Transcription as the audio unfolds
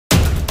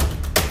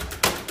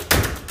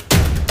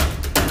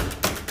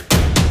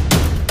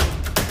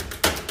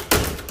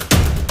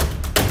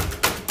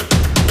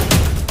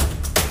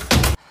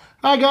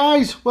Hi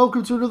guys,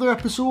 welcome to another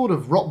episode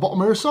of Rock Bottom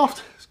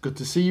Airsoft. It's good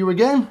to see you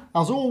again.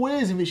 As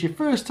always, if it's your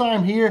first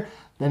time here,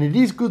 then it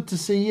is good to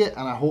see you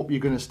and I hope you're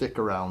going to stick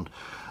around.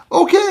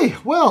 Okay,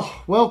 well,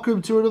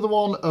 welcome to another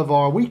one of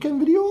our weekend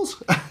videos.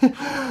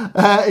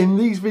 In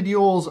these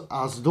videos,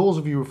 as those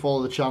of you who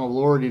follow the channel will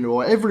already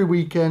know, every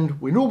weekend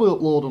we normally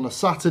upload on a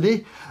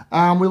Saturday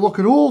and we look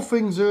at all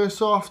things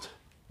Airsoft,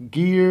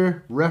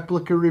 gear,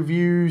 replica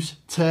reviews,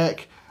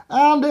 tech,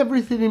 and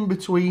everything in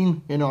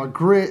between in our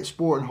great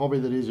sport and hobby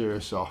that is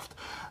Airsoft.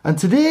 And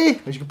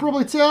today, as you can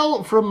probably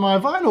tell from my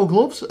vinyl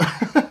gloves,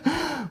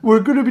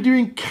 we're going to be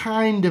doing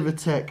kind of a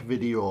tech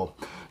video.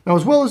 Now,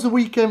 as well as the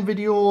weekend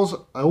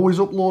videos, I always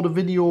upload a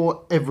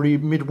video every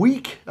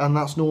midweek, and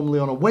that's normally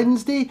on a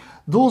Wednesday.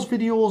 Those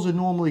videos are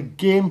normally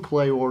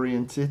gameplay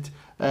oriented.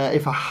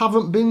 If I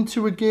haven't been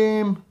to a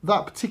game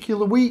that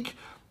particular week,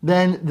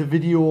 then the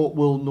video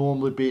will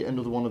normally be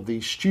another one of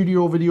these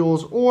studio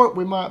videos, or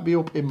we might be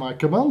up in my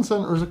command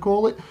center, as I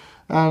call it,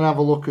 and have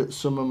a look at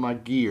some of my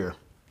gear.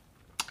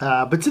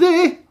 But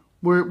today,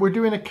 we're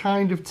doing a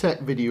kind of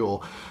tech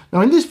video.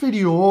 Now, in this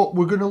video,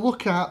 we're going to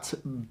look at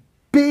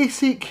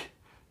basic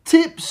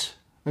tips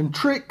and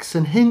tricks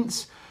and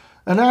hints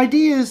and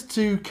ideas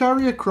to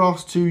carry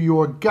across to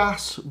your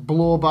gas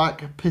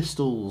blowback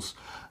pistols.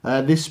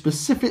 This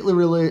specifically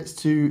relates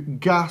to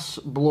gas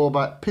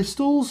blowback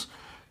pistols.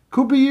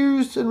 Could be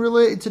used and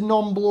related to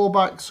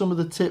non-blowback, some of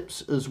the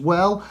tips as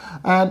well.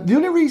 The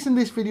only reason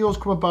this video's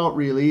come about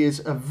really is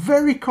a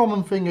very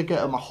common thing I get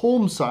at my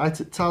home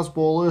site at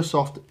Tazball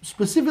Airsoft,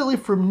 specifically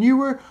from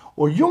newer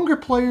or younger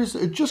players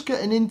that are just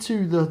getting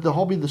into the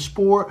hobby, the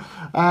sport,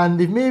 and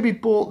they've maybe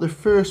bought their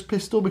first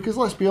pistol, because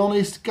let's be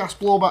honest, gas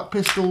blowback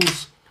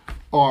pistols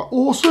are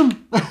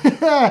awesome.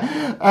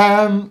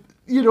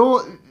 You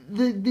know,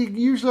 they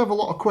usually have a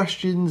lot of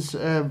questions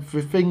for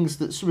things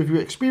that some of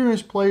your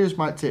experienced players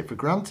might take for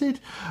granted.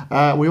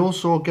 We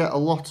also get a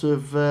lot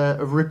of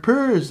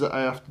repairs that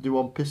I have to do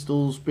on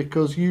pistols,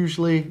 because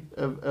usually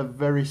are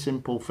very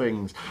simple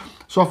things.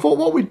 So I thought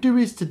what we'd do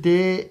is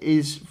today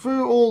is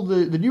for all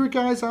the newer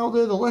guys out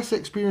there, the less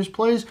experienced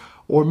players,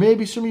 or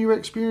maybe some of your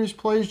experienced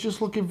players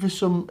just looking for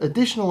some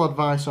additional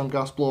advice on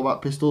gas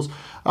blowback pistols,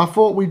 I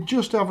thought we'd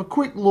just have a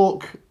quick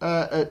look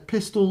at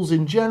pistols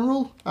in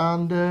general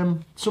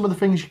and some of the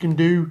things you can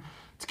do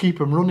to keep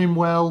them running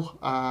well,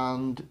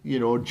 and, you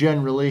know,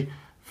 generally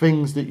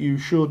things that you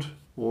should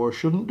or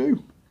shouldn't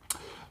do.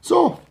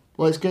 So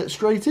let's get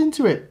straight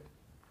into it.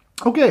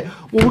 Okay,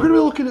 well, we're going to be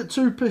looking at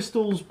two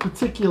pistols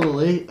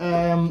particularly.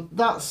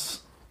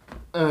 That's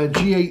a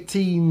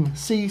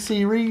G18C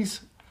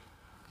series,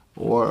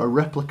 or a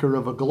replica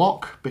of a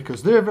Glock,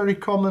 because they're very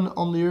common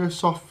on the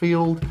airsoft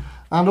field.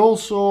 And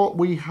also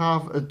we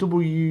have a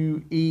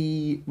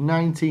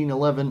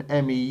WE1911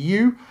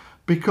 MEU,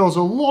 because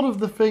a lot of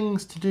the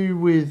things to do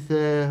with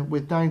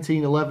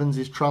 1911s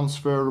is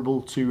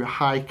transferable to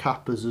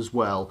hicapas as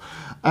well.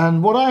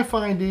 And what I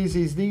find is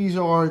these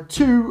are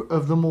two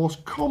of the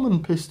most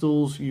common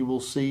pistols you will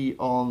see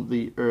on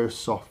the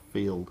airsoft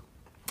field.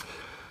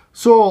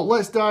 So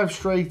let's dive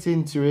straight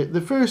into it. The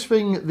first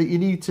thing that you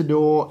need to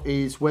know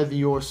is whether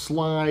your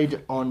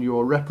slide on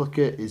your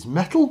replica is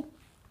metal.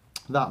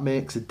 That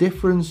makes a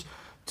difference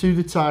to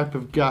the type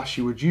of gas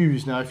you would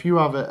use. Now, if you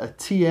have a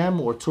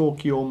TM or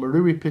Tokyo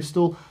Marui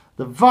pistol,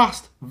 the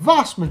vast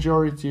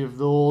majority of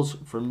those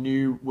from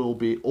new will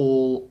be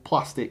all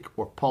plastic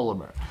or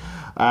polymer.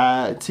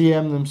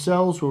 TM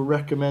themselves will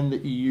recommend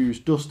that you use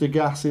duster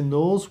gas in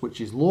those,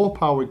 which is low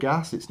power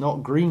gas, it's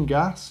not green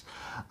gas,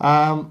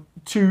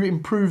 to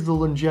improve the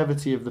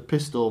longevity of the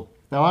pistol.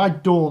 Now, I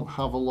don't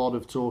have a lot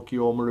of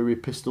Tokyo Marui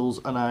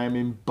pistols, and I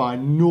am by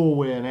no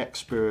way an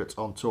expert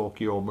on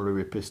Tokyo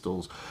Marui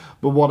pistols.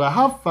 But what I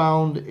have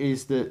found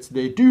is that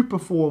they do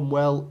perform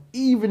well,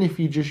 even if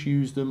you just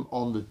use them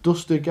on the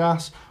duster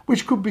gas,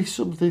 which could be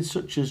something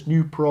such as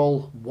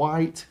Nuprol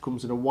White,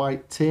 comes in a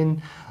white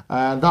tin.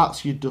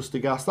 That's your duster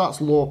gas, that's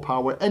low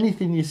power.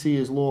 Anything you see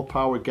as low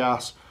power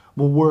gas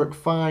will work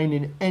fine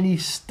in any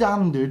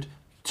standard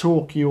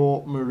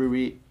Tokyo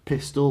Marui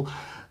pistol.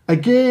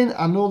 Again,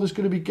 I know there's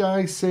going to be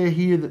guys say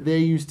here that they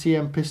use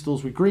TM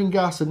pistols with green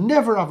gas and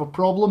never have a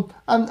problem,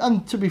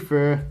 and to be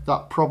fair,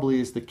 that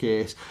probably is the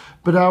case.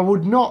 But I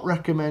would not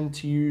recommend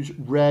to use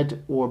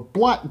red or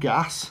black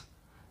gas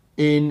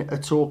in a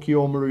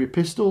Tokyo Marui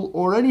pistol,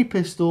 or any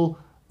pistol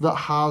that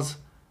has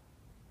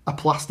a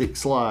plastic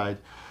slide.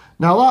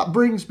 Now that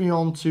brings me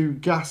on to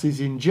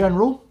gases in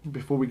general.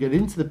 Before we get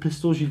into the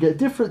pistols, you get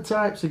different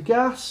types of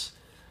gas.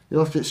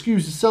 You'll have to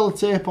excuse the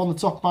sellotape on the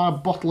top of my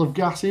bottle of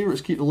gas here.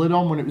 It's keep the lid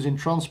on when it was in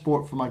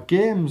transport for my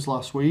games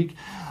last week.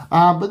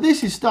 But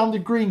this is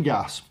standard green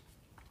gas.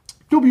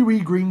 WE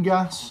green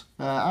gas.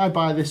 I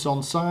buy this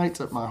on site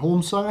at my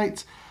home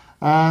site.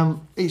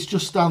 It's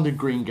just standard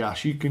green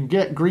gas. You can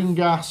get green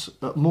gas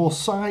at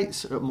most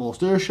sites, at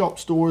most airshop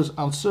stores,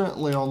 and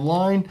certainly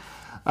online.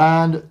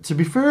 And to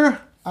be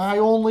fair, I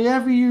only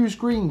ever use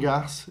green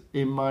gas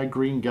in my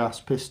green gas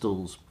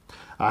pistols.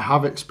 I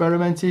have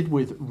experimented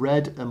with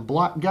red and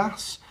black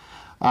gas.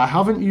 I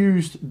haven't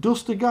used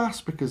duster gas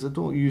because I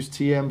don't use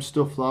TM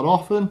stuff that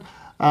often.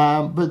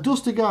 But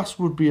duster gas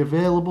would be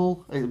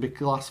available. It would be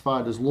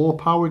classified as low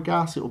power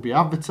gas. It will be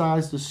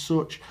advertised as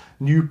such.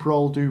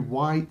 Nuprol do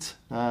white,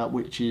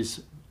 which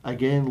is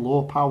again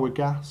low power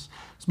gas.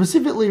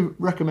 Specifically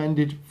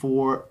recommended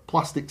for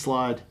plastic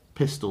slide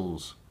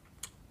pistols.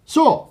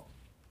 So,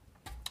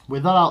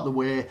 with that out of the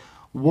way,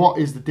 what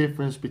is the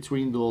difference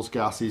between those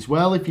gases?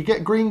 Well, if you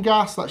get green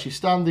gas, that's your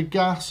standard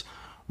gas.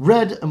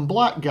 Red and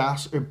black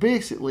gas are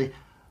basically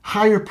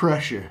higher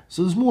pressure.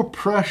 So there's more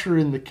pressure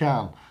in the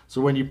can. So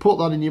when you put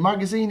that in your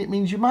magazine, it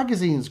means your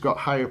magazine's got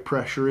higher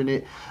pressure in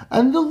it.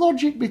 And the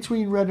logic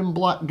between red and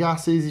black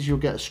gases is you'll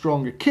get a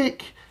stronger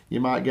kick. You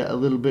might get a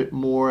little bit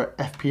more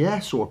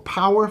FPS or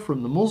power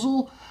from the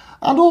muzzle.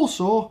 And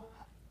also,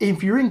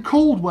 if you're in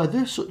cold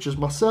weather, such as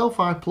myself,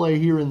 I play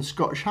here in the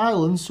Scottish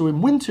Highlands, so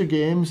in winter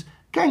games,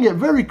 can get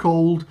very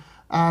cold,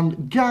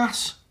 and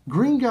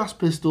green gas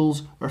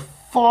pistols are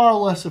far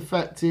less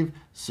effective,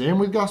 same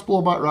with gas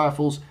blowback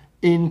rifles,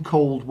 in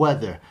cold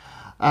weather.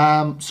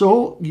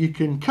 So you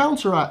can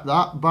counteract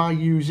that by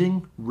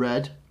using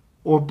red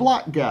or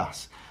black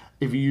gas.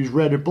 If you use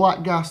red or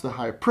black gas, the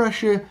higher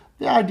pressure,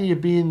 the idea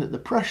being that the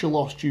pressure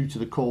loss due to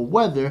the cold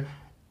weather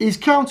is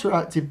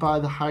counteracted by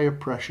the higher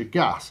pressure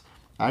gas.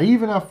 I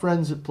even have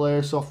friends that play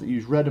Airsoft that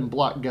use red and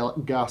black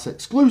gas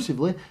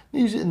exclusively. They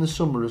use it in the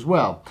summer as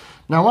well.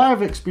 Now,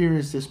 I've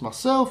experienced this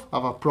myself.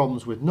 I've had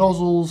problems with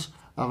nozzles.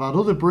 I've had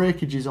other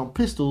breakages on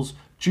pistols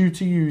due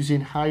to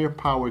using higher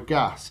power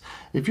gas.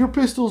 If your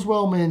pistol's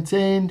well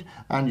maintained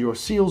and your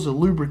seals are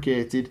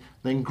lubricated,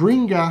 then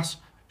green gas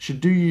should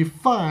do you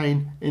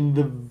fine in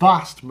the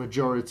vast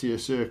majority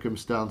of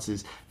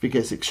circumstances. If it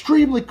gets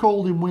extremely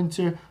cold in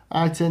winter,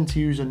 I tend to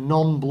use a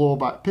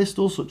non-blowback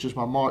pistol such as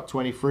my Mark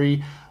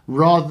 23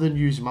 rather than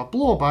using my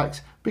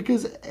blowbacks,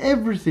 because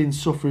everything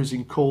suffers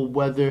in cold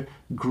weather.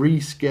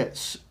 Grease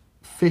gets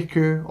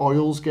thicker,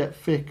 oils get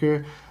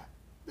thicker,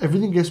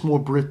 everything gets more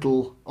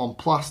brittle on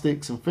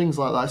plastics and things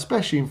like that,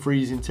 especially in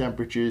freezing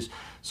temperatures.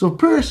 So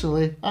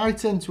personally, I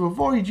tend to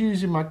avoid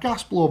using my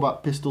gas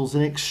blowback pistols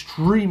in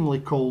extremely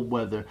cold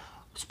weather,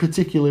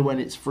 particularly when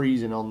it's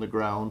freezing on the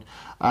ground.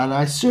 And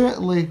I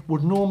certainly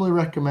would normally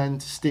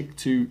recommend to stick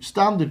to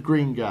standard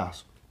green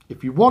gas.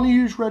 If you want to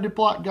use red or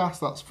black gas,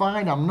 that's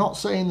fine. I'm not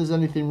saying there's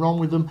anything wrong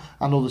with them.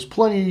 I know there's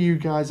plenty of you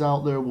guys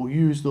out there who will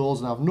use those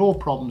and have no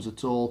problems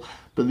at all.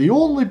 But the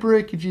only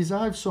breakages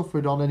I've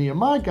suffered on any of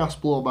my gas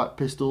blowback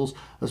pistols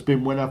has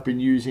been when I've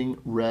been using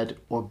red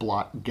or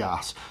black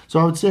gas. So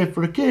I would say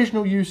for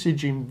occasional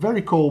usage in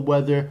very cold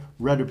weather,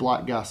 red or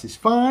black gas is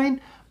fine.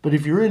 But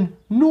if you're in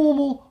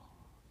normal,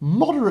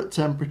 moderate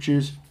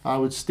temperatures, I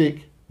would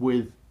stick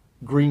with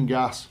green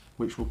gas,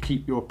 which will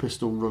keep your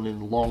pistol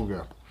running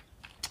longer.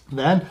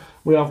 Then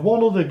we have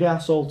one other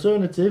gas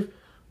alternative,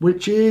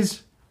 which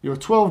is your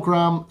 12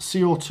 gram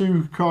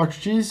CO2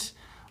 cartridges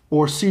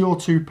or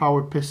CO2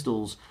 powered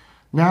pistols.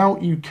 Now,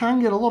 you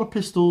can get a lot of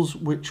pistols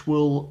which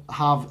will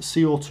have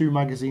CO2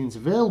 magazines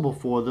available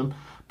for them,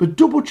 but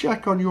double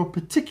check on your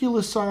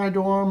particular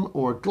sidearm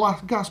or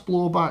gas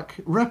blowback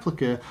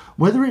replica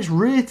whether it's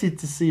rated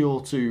to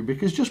CO2,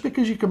 because just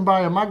because you can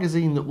buy a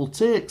magazine that will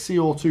take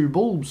CO2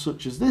 bulbs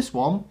such as this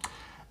one,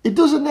 it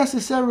doesn't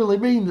necessarily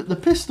mean that the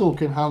pistol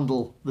can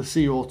handle the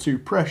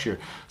CO2 pressure.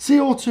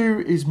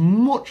 CO2 is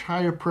much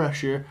higher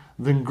pressure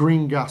than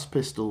green gas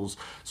pistols.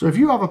 So if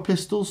you have a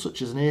pistol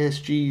such as an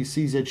ASG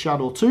CZ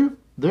Shadow 2,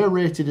 they're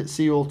rated at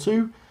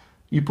CO2.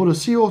 You put a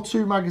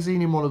CO2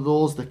 magazine in one of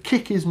those, the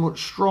kick is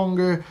much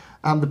stronger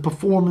and the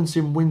performance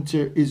in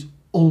winter is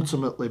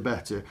ultimately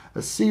better. A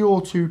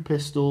CO2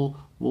 pistol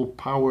will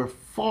power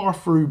far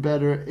through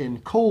better in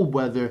cold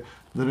weather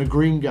than a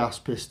green gas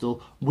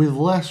pistol with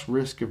less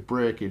risk of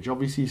breakage.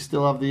 Obviously you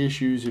still have the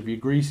issues of your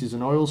greases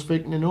and oils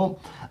thickening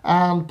up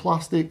and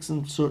plastics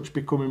and such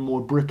becoming more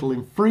brittle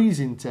in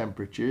freezing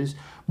temperatures,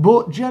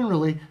 but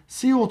generally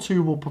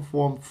CO2 will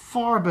perform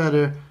far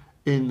better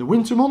in the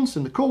winter months,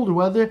 in the colder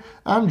weather,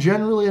 and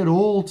generally at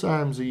all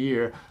times of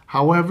year.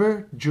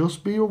 However,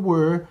 just be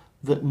aware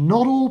that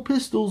not all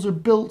pistols are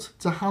built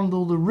to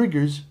handle the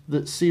rigors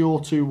that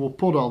CO2 will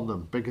put on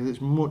them, because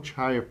it's much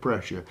higher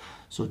pressure.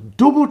 So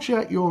double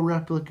check your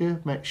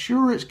replica, make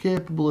sure it's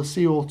capable of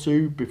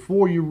CO2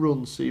 before you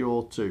run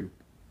CO2.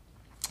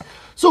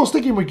 So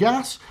sticking with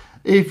gas,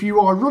 if you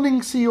are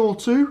running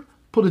CO2,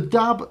 put a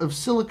dab of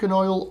silicone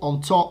oil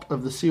on top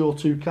of the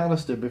CO2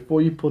 canister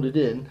before you put it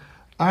in.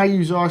 I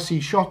use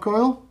RC shock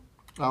oil.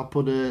 I'll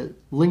put a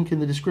link in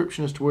the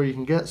description as to where you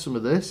can get some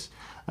of this.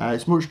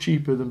 It's much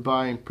cheaper than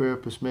buying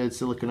purpose-made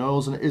silicone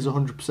oils, and it is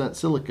 100%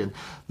 silicone.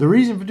 The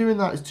reason for doing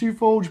that is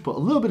twofold. You put a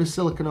little bit of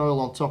silicone oil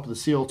on top of the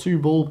CO2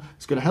 bulb.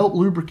 It's going to help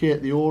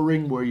lubricate the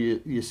O-ring where your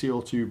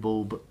CO2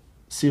 bulb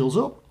seals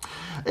up.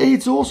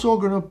 It's also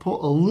going to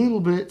put a little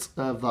bit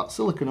of that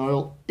silicone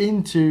oil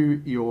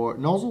into your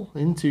nozzle,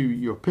 into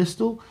your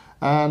pistol,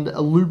 and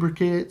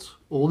lubricate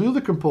all the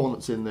other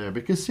components in there,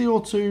 because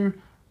CO2,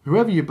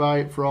 whoever you buy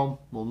it from,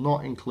 will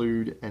not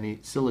include any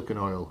silicone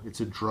oil.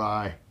 It's a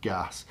dry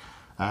gas.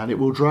 and it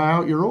will dry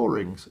out your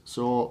O-rings.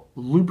 So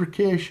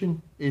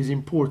lubrication is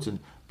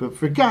important. But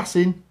for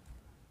gassing,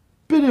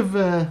 bit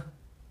of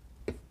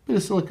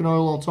silicone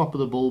oil on top of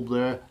the bulb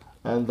there,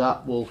 and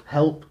that will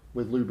help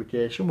with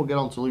lubrication. We'll get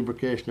on to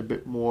lubrication a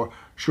bit more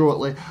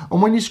shortly.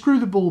 And when you screw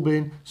the bulb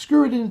in,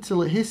 screw it in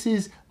until it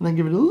hisses, and then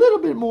give it a little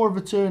bit more of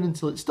a turn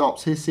until it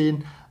stops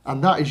hissing,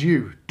 and that is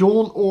you.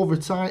 Don't over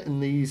tighten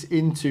these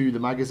into the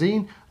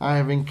magazine. I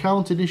have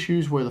encountered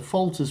issues where the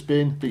fault has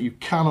been that you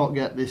cannot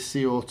get this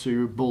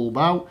CO2 bulb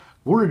out.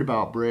 Worried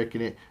about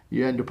breaking it,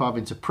 you end up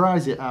having to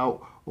prise it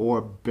out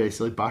or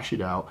basically bash it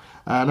out.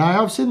 And I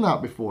have seen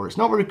that before. It's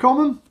not very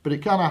common, but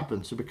it can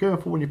happen. So be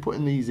careful when you're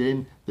putting these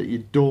in that you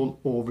don't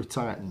over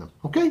tighten them.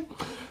 Okay,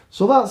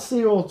 so that's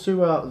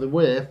CO2 out of the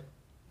way.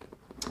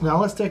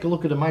 Now let's take a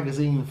look at a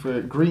magazine for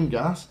green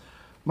gas.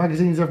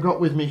 Magazines I've got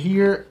with me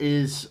here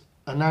is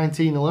a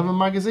 1911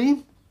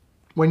 magazine.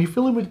 When you're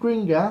filling with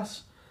green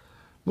gas,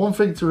 one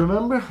thing to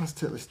remember, let's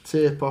take this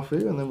tape off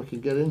here and then we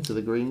can get into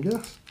the green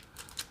gas.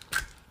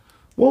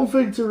 One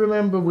thing to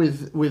remember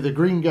with a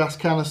green gas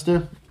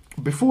canister,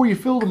 before you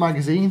fill the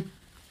magazine,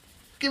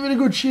 give it a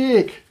good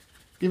shake.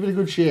 Give it a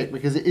good shake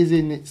because it is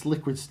in its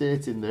liquid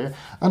state in there.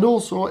 And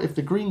also, if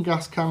the green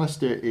gas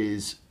canister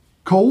is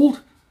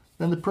cold,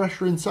 then the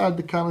pressure inside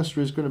the canister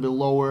is going to be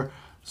lower.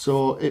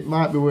 So it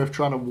might be worth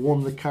trying to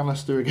warm the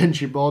canister against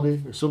your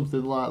body or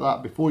something like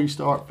that before you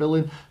start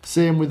filling.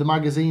 Same with the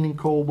magazine in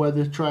cold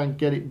weather, try and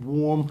get it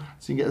warm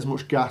so you can get as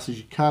much gas as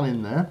you can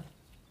in there.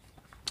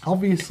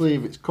 Obviously,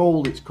 if it's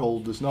cold,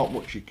 there's not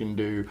much you can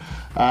do.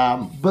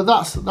 But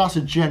that's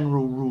a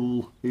general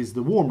rule, is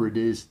the warmer it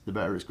is, the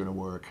better it's going to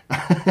work.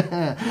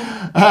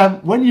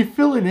 When you're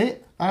filling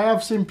it, I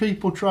have seen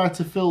people try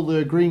to fill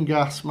their green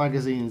gas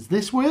magazines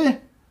this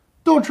way.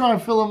 Don't try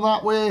and fill them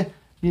that way.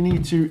 You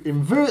need to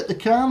invert the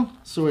can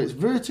so it's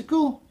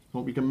vertical.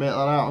 Hope you can make that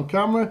out on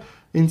camera.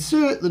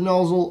 Insert the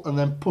nozzle and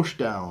then push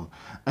down.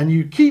 And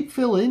you keep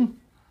filling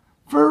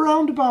for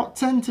around about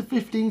 10 to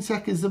 15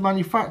 seconds, the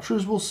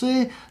manufacturers will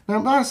say. Now,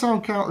 it might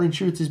sound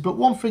counterintuitive, but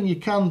one thing you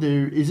can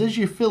do is as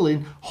you're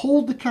filling,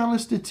 hold the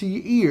canister to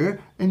your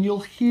ear and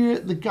you'll hear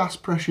the gas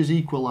pressures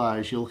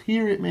equalise. You'll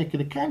hear it making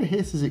a kind of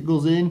hiss as it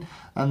goes in,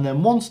 and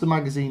then once the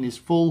magazine is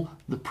full,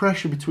 the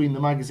pressure between the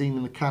magazine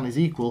and the can is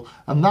equal,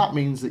 and that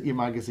means that your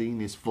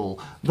magazine is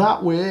full.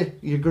 That way,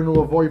 you're going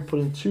to avoid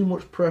putting too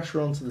much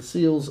pressure onto the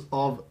seals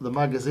of the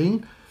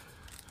magazine.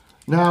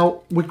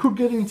 Now, we could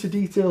get into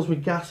details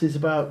with gases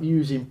about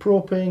using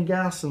propane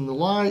gas and the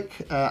like.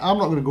 I'm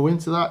not going to go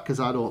into that because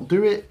I don't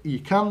do it. You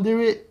can do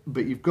it,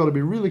 but you've got to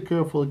be really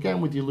careful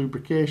again with your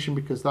lubrication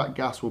because that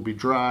gas will be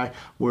dry,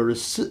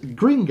 whereas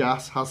green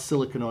gas has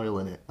silicone oil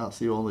in it. That's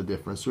the only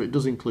difference. So it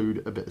does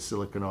include a bit of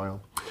silicone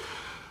oil.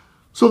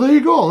 So there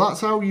you go.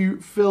 That's how you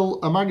fill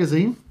a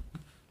magazine.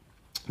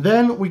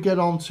 Then we get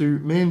on to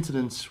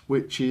maintenance,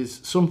 which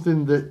is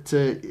something that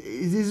it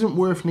isn't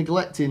worth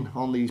neglecting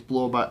on these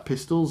blowback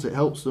pistols. It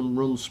helps them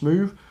run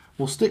smooth.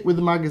 We'll stick with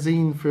the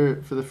magazine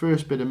for the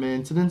first bit of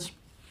maintenance.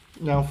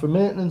 Now, for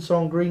maintenance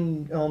on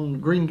green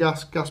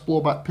gas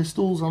blowback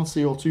pistols and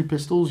CO2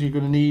 pistols, you're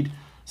going to need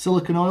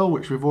silicone oil,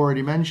 which we've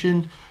already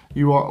mentioned.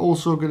 You are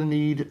also going to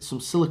need some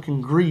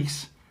silicone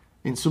grease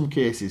in some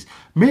cases.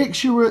 Make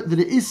sure that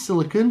it is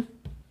silicone,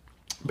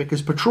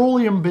 because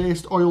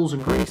petroleum-based oils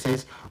and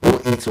greases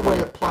will eat away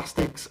at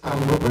plastics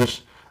and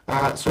rubbers.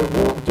 So it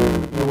won't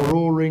do your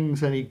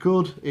O-rings any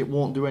good. It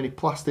won't do any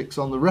plastics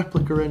on the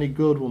replica any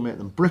good. Will make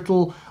them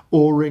brittle.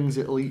 O-rings,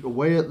 it'll eat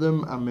away at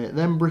them and make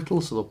them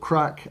brittle, so they'll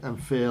crack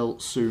and fail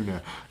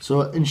sooner.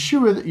 So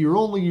ensure that you're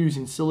only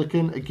using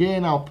silicone.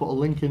 Again, I'll put a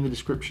link in the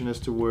description as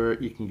to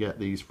where you can get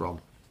these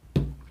from.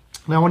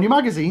 Now, on your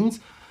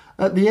magazines,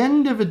 at the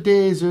end of a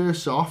day's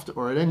airsoft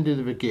or at the end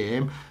of a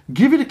game,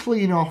 give it a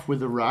clean off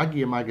with a rag,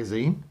 your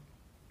magazine,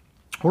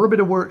 or a bit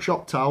of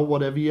workshop towel,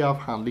 whatever you have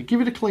handy. Give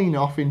it a clean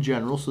off in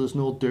general so there's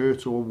no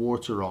dirt or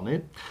water on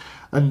it.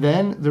 And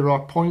then there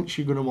are points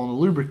you're going to want to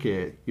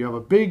lubricate. You have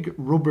a big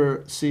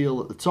rubber seal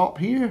at the top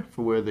here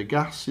for where the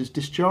gas is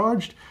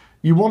discharged.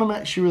 You want to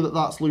make sure that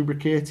that's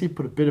lubricated.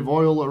 Put a bit of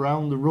oil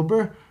around the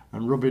rubber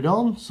and rub it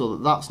on so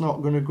that that's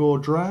not going to go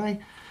dry.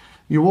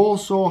 You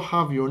also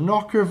have your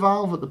knocker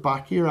valve at the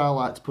back here. I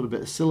like to put a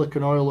bit of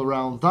silicone oil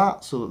around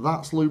that so that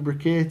that's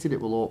lubricated.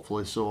 It will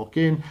hopefully soak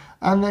in.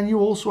 And then you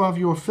also have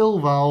your fill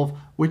valve,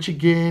 which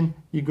again,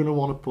 you're going to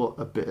want to put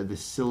a bit of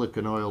this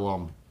silicone oil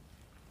on.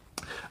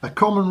 A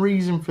common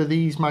reason for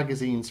these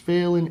magazines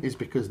failing is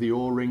because the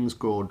O-rings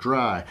go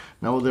dry.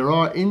 Now, there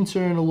are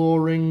internal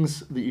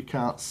O-rings that you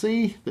can't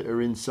see that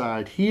are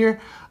inside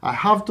here. I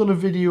have done a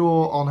video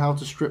on how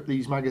to strip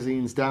these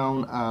magazines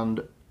down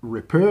and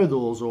repair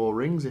those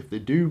O-rings if they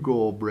do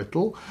go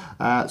brittle,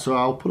 so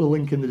I'll put a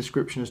link in the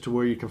description as to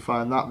where you can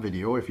find that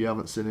video if you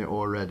haven't seen it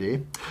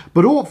already.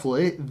 But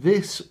hopefully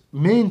this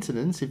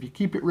maintenance, if you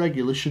keep it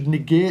regular, should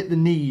negate the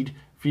need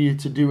for you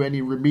to do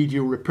any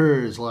remedial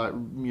repairs like,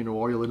 you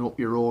know, oiling up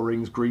your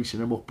O-rings, greasing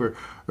them up or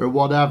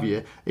what have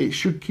you. It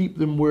should keep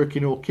them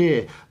working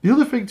okay. The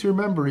other thing to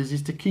remember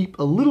is to keep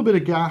a little bit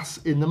of gas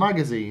in the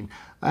magazine.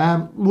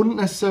 Wouldn't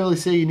necessarily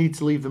say you need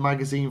to leave the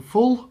magazine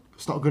full.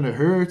 It's not going to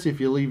hurt if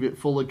you leave it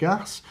full of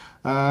gas,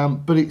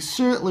 but it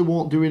certainly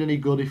won't do it any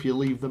good if you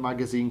leave the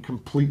magazine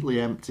completely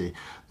empty.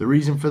 The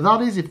reason for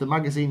that is if the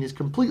magazine is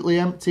completely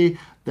empty,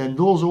 then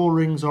those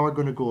O-rings are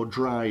going to go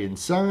dry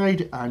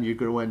inside and you're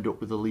going to end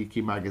up with a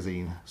leaky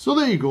magazine. So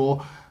there you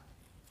go.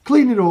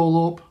 Clean it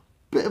all up.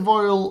 Bit of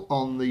oil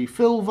on the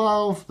fill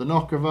valve, the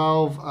knocker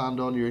valve, and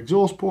on your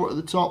exhaust port at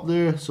the top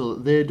there so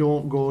that they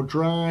don't go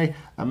dry,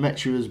 and make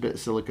sure there's a bit of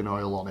silicone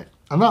oil on it.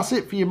 And that's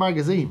it for your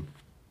magazine.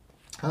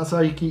 That's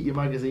how you keep your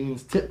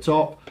magazines tip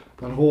top,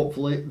 and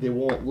hopefully they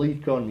won't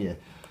leak on you.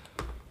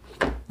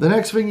 The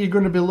next thing you're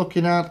going to be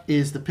looking at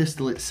is the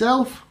pistol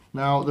itself.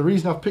 Now the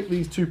reason I've picked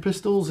these two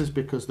pistols is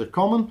because they're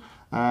common.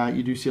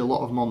 You do see a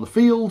lot of them on the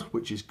field,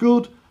 which is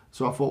good.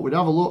 So I thought we'd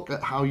have a look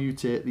at how you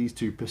take these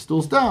two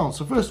pistols down.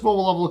 So first of all,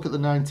 we'll have a look at the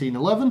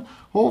 1911.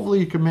 Hopefully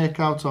you can make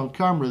out on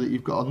camera that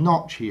you've got a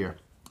notch here.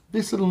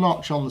 This little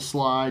notch on the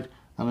slide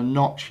and a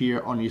notch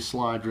here on your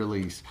slide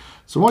release.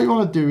 So what you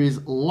want to do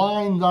is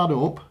line that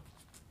up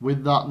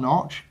with that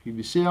notch. Can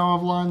you see how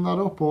I've lined that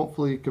up?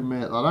 Hopefully you can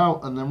make that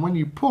out. And then when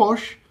you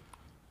push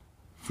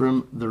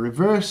from the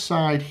reverse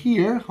side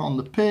here on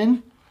the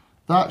pin,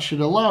 that should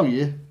allow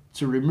you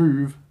to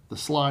remove the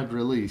slide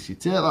release. You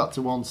take that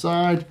to one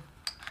side,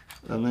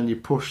 and then you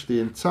push the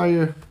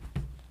entire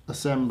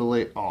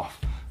assembly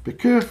off. Be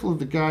careful of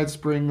the guide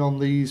spring on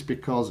these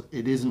because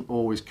it isn't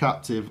always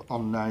captive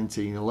on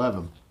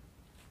 1911.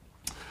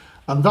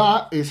 And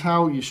that is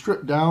how you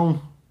strip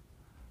down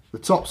the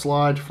top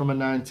slide from a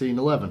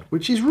 1911,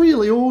 which is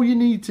really all you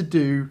need to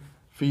do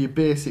for your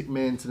basic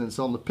maintenance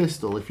on the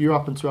pistol. If you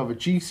happen to have a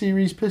G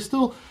series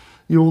pistol,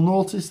 you'll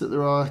notice that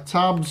there are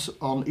tabs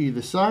on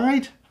either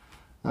side,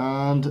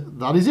 and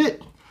that is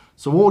it.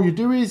 So all you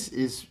do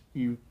is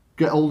you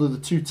get hold of the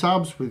two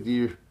tabs with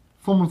your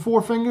thumb and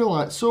forefinger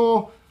like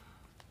so.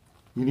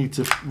 You need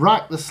to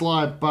rack the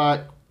slide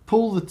back,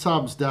 pull the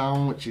tabs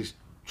down, which is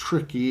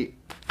tricky.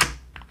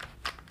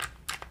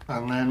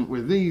 And then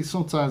with these,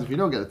 sometimes if you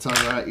don't get the tab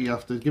right, you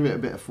have to give it a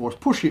bit of force,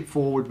 push it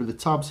forward with the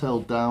tabs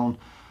held down.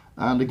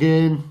 And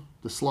again,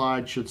 the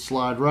slide should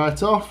slide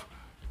right off.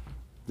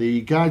 The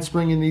guide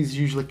spring in these is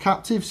usually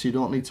captive, so you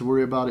don't need to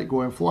worry about it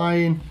going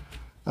flying.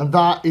 And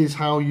that is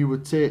how you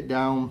would take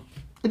down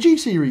a G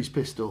series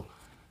pistol.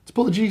 To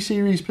put the G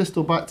series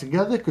pistol back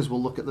together, because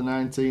we'll look at the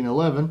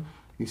 1911,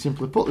 you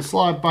simply put the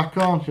slide back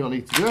on. You don't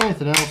need to do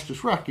anything else,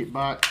 just rack it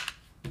back,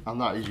 and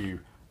that is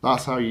you.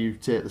 That's how you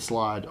take the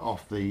slide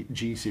off the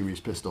G series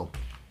pistol.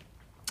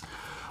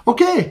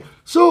 Okay,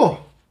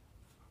 so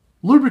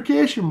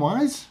lubrication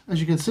wise, as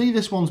you can see,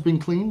 this one's been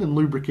cleaned and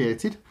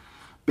lubricated.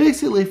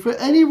 Basically, for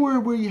anywhere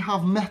where you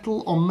have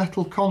metal on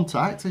metal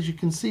contact, as you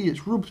can see,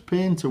 it's rubbed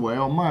paint away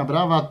on mine, but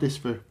I've had this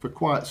for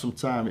quite some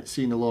time. It's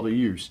seen a lot of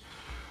use.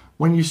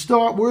 When you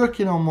start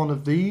working on one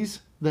of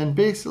these, then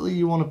basically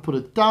you want to put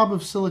a dab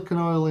of silicone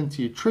oil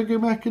into your trigger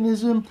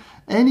mechanism.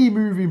 Any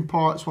moving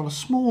parts want a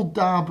small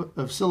dab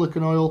of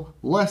silicone oil,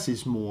 less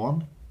is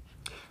more.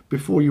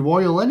 Before you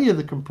oil any of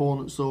the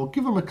components though,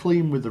 give them a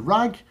clean with a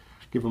rag,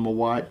 give them a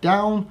wipe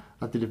down.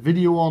 I did a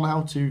video on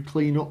how to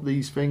clean up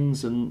these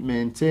things and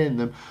maintain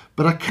them,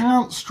 but I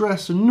can't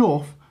stress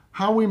enough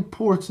how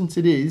important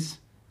it is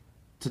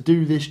to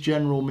do this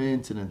general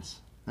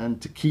maintenance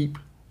and to keep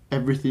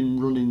everything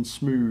running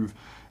smooth.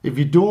 If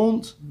you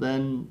don't,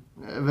 then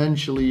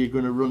eventually you're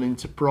going to run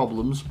into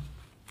problems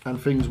and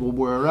things will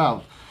wear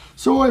out.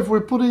 So if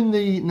we're putting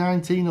the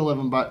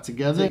 1911 back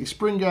together, take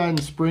spring guide and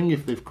spring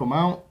if they've come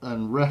out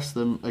and rest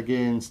them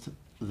against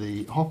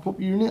the hop-up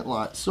unit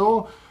like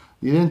so.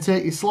 You then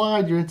take your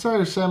slide, your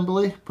entire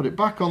assembly, put it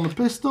back on the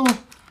pistol,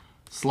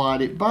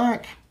 slide it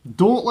back.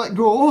 Don't let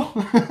go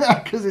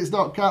because it's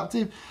not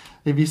captive.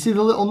 If you see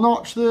the little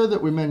notch there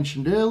that we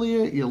mentioned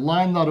earlier, you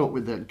line that up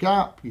with that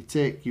gap. You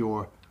take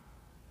your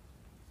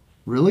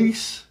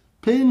release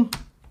pin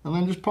and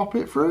then just pop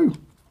it through.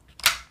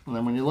 And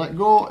then when you let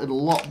go,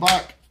 it'll lock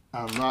back,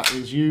 and that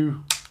is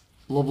you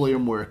lovely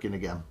and working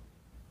again.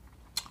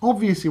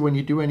 Obviously, when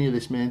you do any of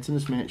this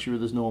maintenance, make sure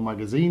there's no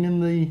magazine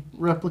in the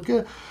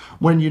replica.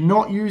 When you're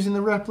not using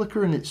the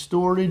replica and it's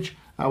storage,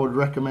 I would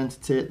recommend to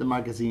take the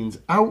magazines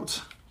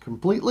out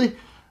completely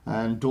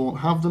and don't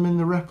have them in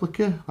the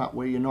replica. That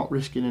way you're not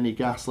risking any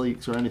gas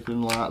leaks or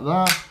anything like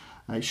that.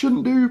 It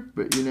shouldn't do,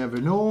 but you never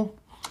know.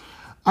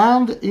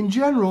 And in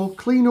general,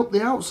 clean up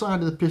the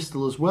outside of the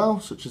pistol as well,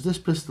 such as this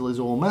pistol is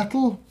all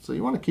metal, so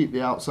you want to keep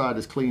the outside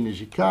as clean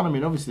as you can. I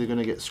mean, obviously they're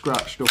going to get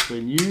scratched up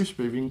in use,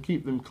 but if you can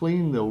keep them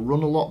clean, they'll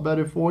run a lot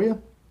better for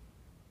you.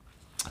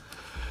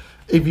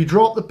 If you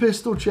drop the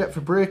pistol, check for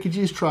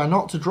breakages. Try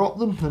not to drop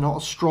them. They're not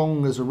as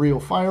strong as a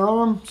real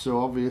firearm, so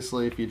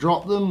obviously if you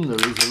drop them,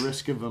 there is a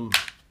risk of them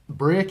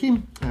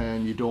breaking,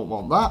 and you don't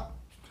want that.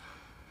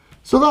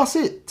 So that's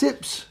it.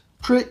 Tips,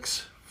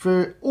 tricks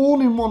for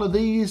owning one of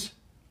these.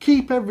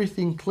 Keep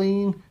everything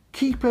clean,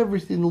 keep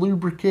everything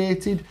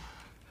lubricated.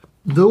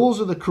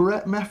 Those are the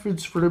correct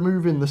methods for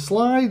removing the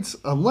slides.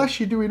 Unless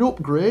you're doing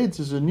upgrades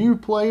as a new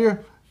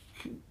player,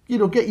 you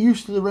know, get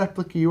used to the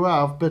replica you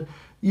have, but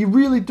you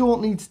really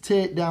don't need to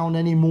take down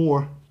any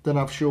more than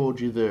I've showed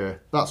you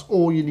there. That's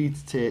all you need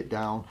to take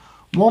down.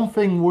 One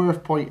thing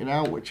worth pointing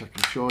out, which I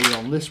can show you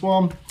on this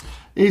one,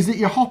 is that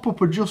your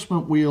hop-up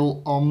adjustment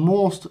wheel on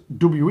most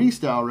WE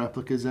style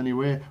replicas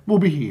anyway will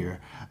be here,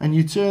 and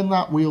you turn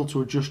that wheel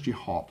to adjust your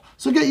hop.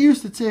 So get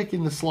used to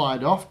taking the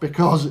slide off,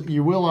 because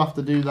you will have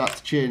to do that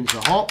to change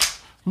the hop.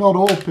 Not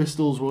all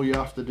pistols will you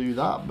have to do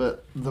that,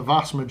 but the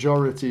vast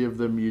majority of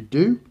them you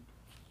do.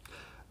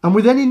 And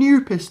with any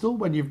new pistol,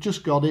 when you've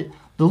just got it,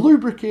 the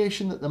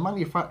lubrication that the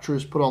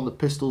manufacturers put on the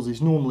pistols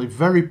is normally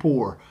very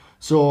poor.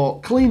 So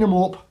clean them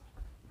up,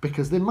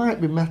 because there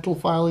might be metal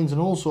filings and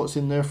all sorts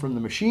in there from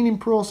the machining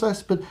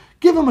process, but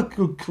give them a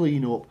good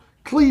clean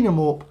them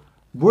up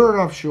where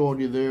I've shown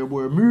you there,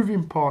 where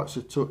moving parts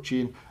are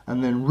touching,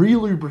 and then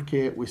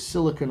re-lubricate with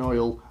silicone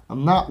oil,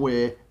 and that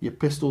way your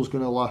pistol's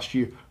going to last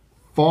you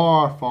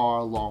far,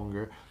 far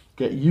longer.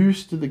 Get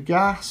used to the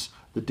gas,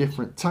 the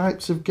different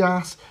types of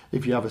gas.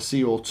 If you have a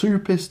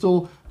CO2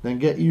 pistol, then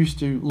get used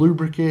to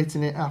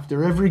lubricating it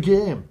after every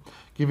game.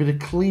 Give it a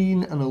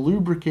clean and a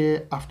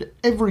lubricate after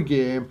every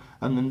game,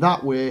 and then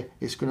that way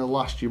it's going to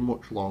last you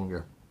much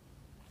longer.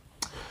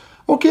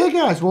 Okay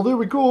guys, well there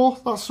we go.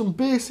 That's some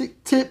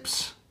basic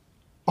tips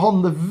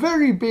on the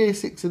very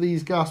basics of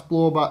these gas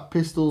blowback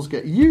pistols.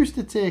 Get used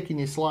to taking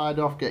your slide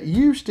off, get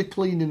used to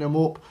cleaning them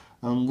up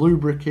and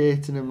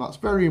lubricating them. That's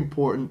very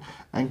important.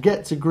 And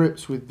get to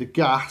grips with the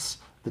gas,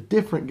 the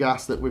different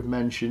gas that we've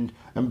mentioned,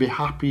 and be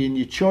happy in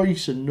your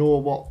choice and know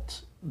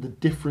what the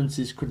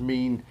differences could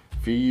mean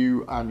for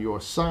you and your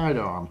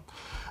sidearm.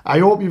 I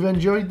hope you've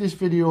enjoyed this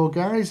video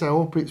guys. I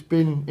hope it's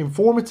been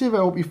informative. I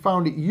hope you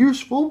found it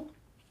useful.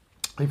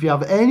 If you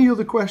have any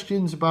other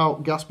questions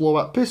about gas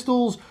blowback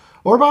pistols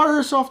or about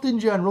airsoft in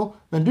general,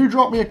 then do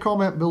drop me a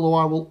comment below.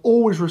 I will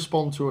always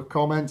respond to a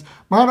comment.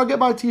 Might not get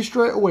back to you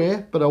straight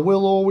away, but I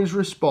will always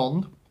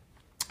respond.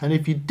 And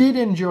if you did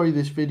enjoy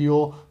this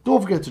video,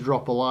 don't forget to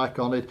drop a like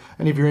on it.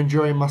 And if you're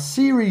enjoying my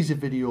series of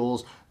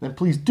videos, then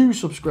please do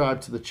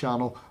subscribe to the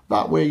channel.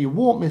 That way you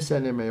won't miss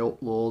any of my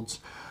uploads.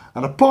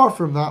 And apart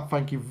from that,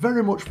 thank you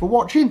very much for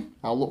watching.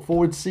 I'll look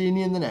forward to seeing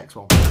you in the next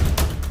one.